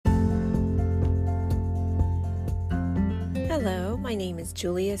Hello, my name is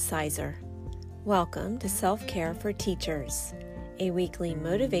Julia Sizer. Welcome to Self-Care for Teachers, a weekly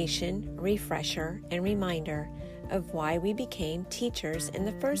motivation, refresher, and reminder of why we became teachers in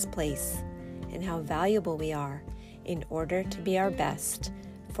the first place and how valuable we are in order to be our best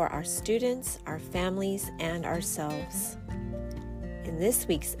for our students, our families, and ourselves. In this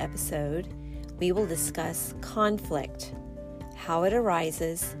week's episode, we will discuss conflict, how it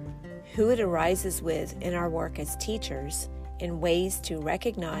arises, who it arises with in our work as teachers, and ways to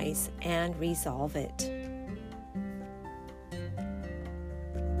recognize and resolve it.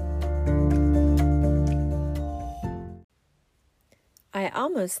 I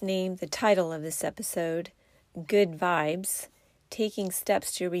almost named the title of this episode, Good Vibes, Taking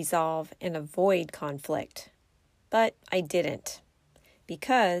Steps to Resolve and Avoid Conflict. But I didn't,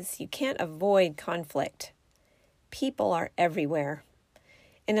 because you can't avoid conflict. People are everywhere.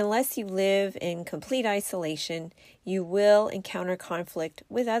 And unless you live in complete isolation, you will encounter conflict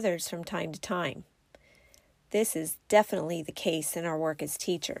with others from time to time. This is definitely the case in our work as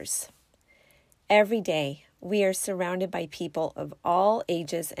teachers. Every day, we are surrounded by people of all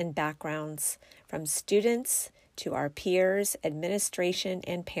ages and backgrounds, from students to our peers, administration,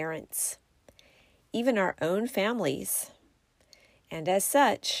 and parents, even our own families. And as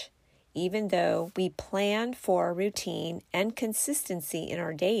such, even though we plan for routine and consistency in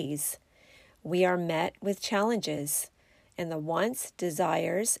our days, we are met with challenges and the wants,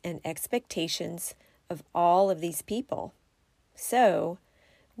 desires, and expectations of all of these people. So,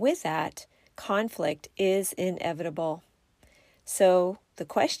 with that, conflict is inevitable. So, the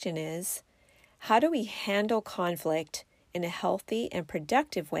question is, how do we handle conflict in a healthy and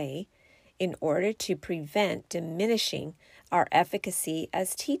productive way in order to prevent diminishing our efficacy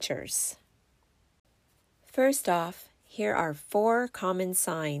as teachers? First off, here are 4 common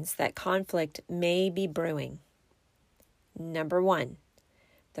signs that conflict may be brewing. Number 1,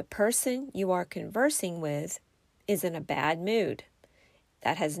 the person you are conversing with is in a bad mood.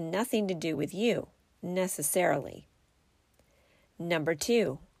 That has nothing to do with you, necessarily. Number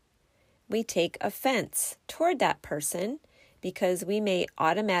 2, we take offense toward that person because we may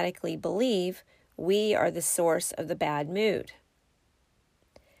automatically believe we are the source of the bad mood.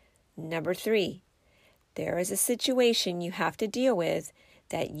 Number 3, there is a situation you have to deal with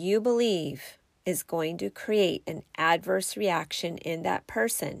that you believe is going to create an adverse reaction in that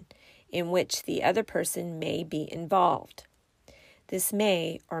person in which the other person may be involved. This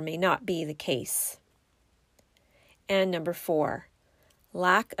may or may not be the case. And number 4,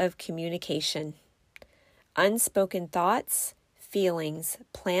 lack of communication. Unspoken thoughts, feelings,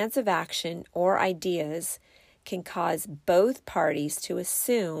 plans of action, or ideas can cause both parties to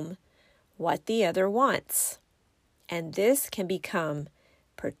assume what the other wants, and this can become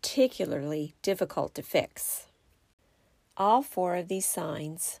particularly difficult to fix. All 4 of these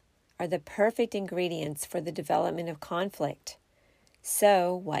signs are the perfect ingredients for the development of conflict.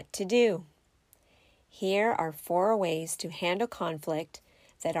 So, what to do? Here are 4 ways to handle conflict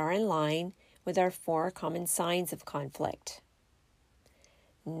that are in line with our 4 common signs of conflict.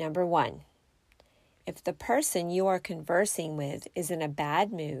 Number 1, if the person you are conversing with is in a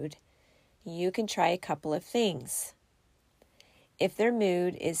bad mood, you can try a couple of things. If their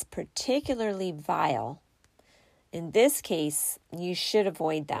mood is particularly vile, in this case, you should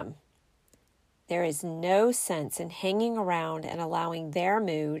avoid them. There is no sense in hanging around and allowing their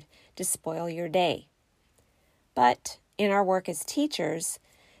mood to spoil your day. But in our work as teachers,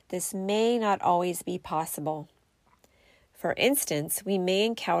 this may not always be possible. For instance, we may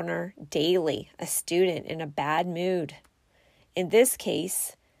encounter daily a student in a bad mood. In this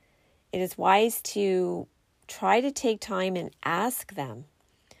case, it is wise to try to take time and ask them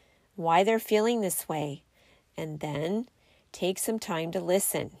why they're feeling this way, and then take some time to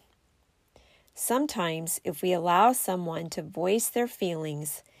listen. Sometimes, if we allow someone to voice their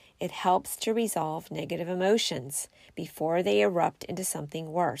feelings, it helps to resolve negative emotions before they erupt into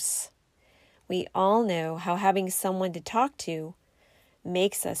something worse. We all know how having someone to talk to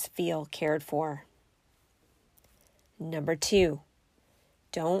makes us feel cared for. Number 2,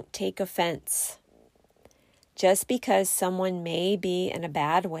 don't take offense. Just because someone may be in a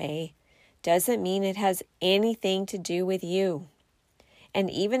bad way doesn't mean it has anything to do with you. And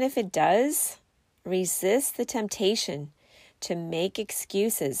even if it does, resist the temptation to make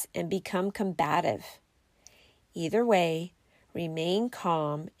excuses and become combative. Either way, remain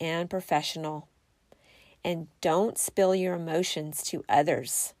calm and professional. And don't spill your emotions to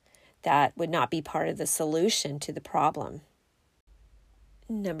others. That would not be part of the solution to the problem.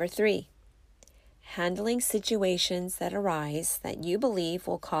 Number 3, handling situations that arise that you believe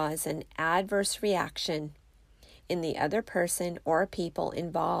will cause an adverse reaction in the other person or people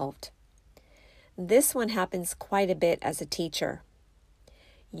involved. This one happens quite a bit as a teacher.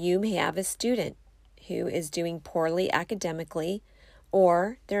 You may have a student who is doing poorly academically,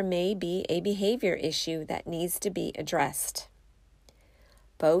 or there may be a behavior issue that needs to be addressed.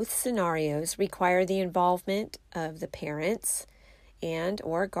 Both scenarios require the involvement of the parents and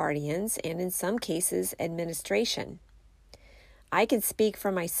or guardians, and in some cases, administration. I can speak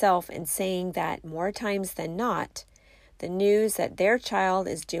for myself in saying that more times than not, the news that their child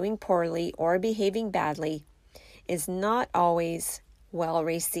is doing poorly or behaving badly is not always well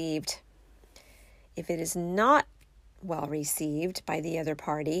received. If it is not well received by the other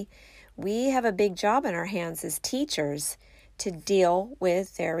party, we have a big job in our hands as teachers to deal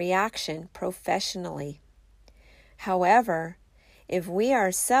with their reaction professionally. However, if we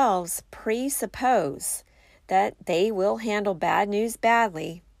ourselves presuppose that they will handle bad news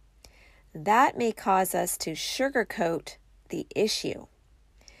badly, that may cause us to sugarcoat the issue,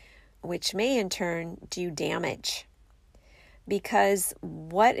 which may in turn do damage. Because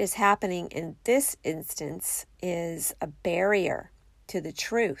what is happening in this instance is a barrier to the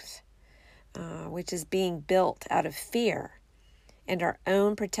truth, which is being built out of fear and our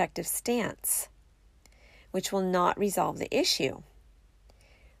own protective stance, which will not resolve the issue.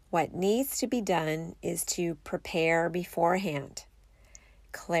 What needs to be done is to prepare beforehand,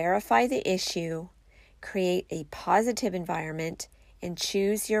 clarify the issue, create a positive environment, and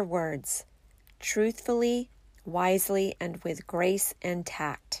choose your words truthfully, wisely, and with grace and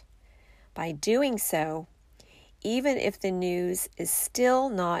tact. By doing so, even if the news is still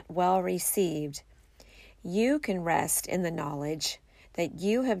not well received, you can rest in the knowledge that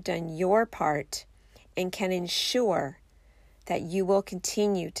you have done your part and can ensure that you will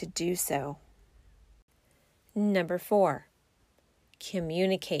continue to do so. Number 4,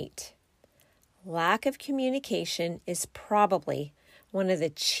 communicate. Lack of communication is probably one of the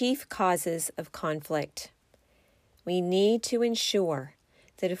chief causes of conflict. We need to ensure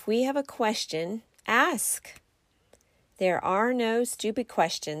that if we have a question, ask. There are no stupid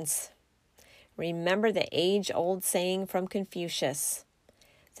questions. Remember the age-old saying from Confucius,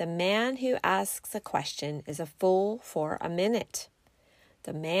 "The man who asks a question is a fool for a minute.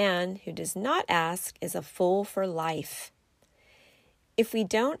 The man who does not ask is a fool for life." If we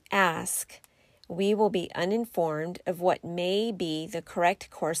don't ask, we will be uninformed of what may be the correct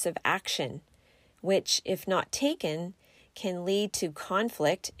course of action, which, if not taken, can lead to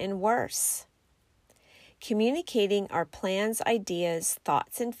conflict and worse. Communicating our plans, ideas,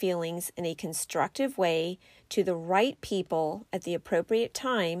 thoughts, and feelings in a constructive way to the right people at the appropriate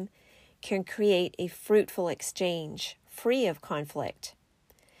time can create a fruitful exchange, free of conflict.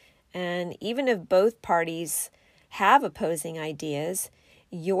 And even if both parties have opposing ideas,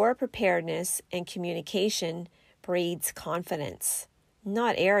 your preparedness and communication breeds confidence,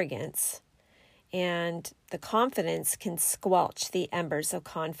 not arrogance. And the confidence can squelch the embers of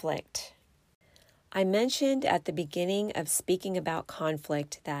conflict. I mentioned at the beginning of speaking about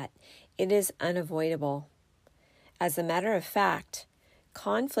conflict that it is unavoidable. As a matter of fact,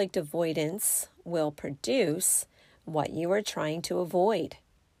 conflict avoidance will produce what you are trying to avoid,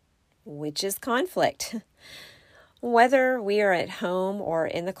 which is conflict. Whether we are at home or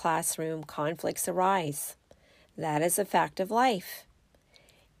in the classroom, conflicts arise. That is a fact of life.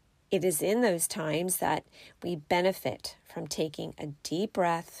 It is in those times that we benefit from taking a deep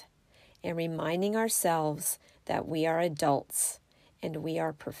breath and reminding ourselves that we are adults and we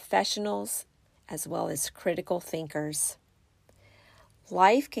are professionals as well as critical thinkers.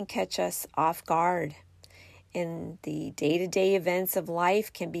 Life can catch us off guard, and the day-to-day events of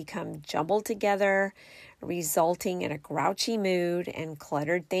life can become jumbled together, resulting in a grouchy mood and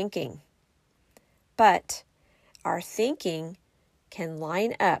cluttered thinking. But our thinking can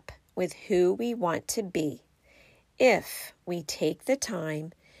line up with who we want to be if we take the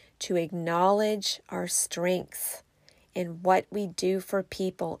time to acknowledge our strengths and what we do for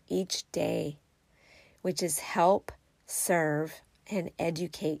people each day, which is help, serve, and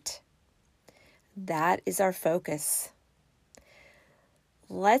educate. That is our focus.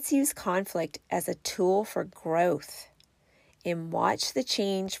 Let's use conflict as a tool for growth and watch the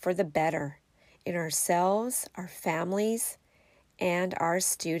change for the better in ourselves, our families, and our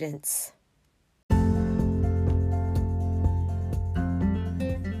students.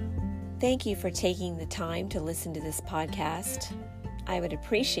 Thank you for taking the time to listen to this podcast. I would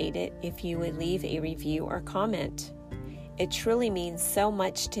appreciate it if you would leave a review or comment. It truly means so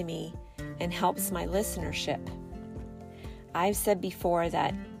much to me and helps my listenership. I've said before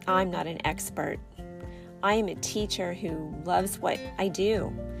that I'm not an expert. I am a teacher who loves what I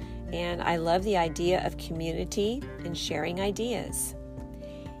do and I love the idea of community and sharing ideas.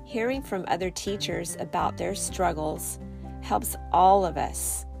 Hearing from other teachers about their struggles helps all of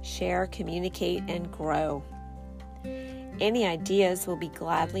us share, communicate, and grow. Any ideas will be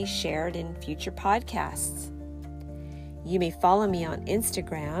gladly shared in future podcasts. You may follow me on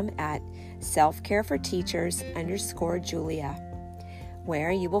Instagram at selfcareforteachers_Julia,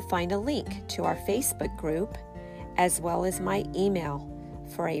 where you will find a link to our Facebook group as well as my email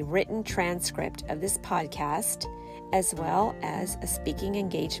for a written transcript of this podcast, as well as a speaking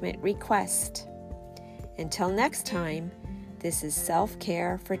engagement request. Until next time, this is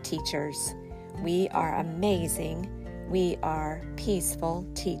Self-Care for Teachers. We are amazing. We are peaceful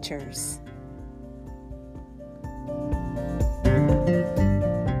teachers.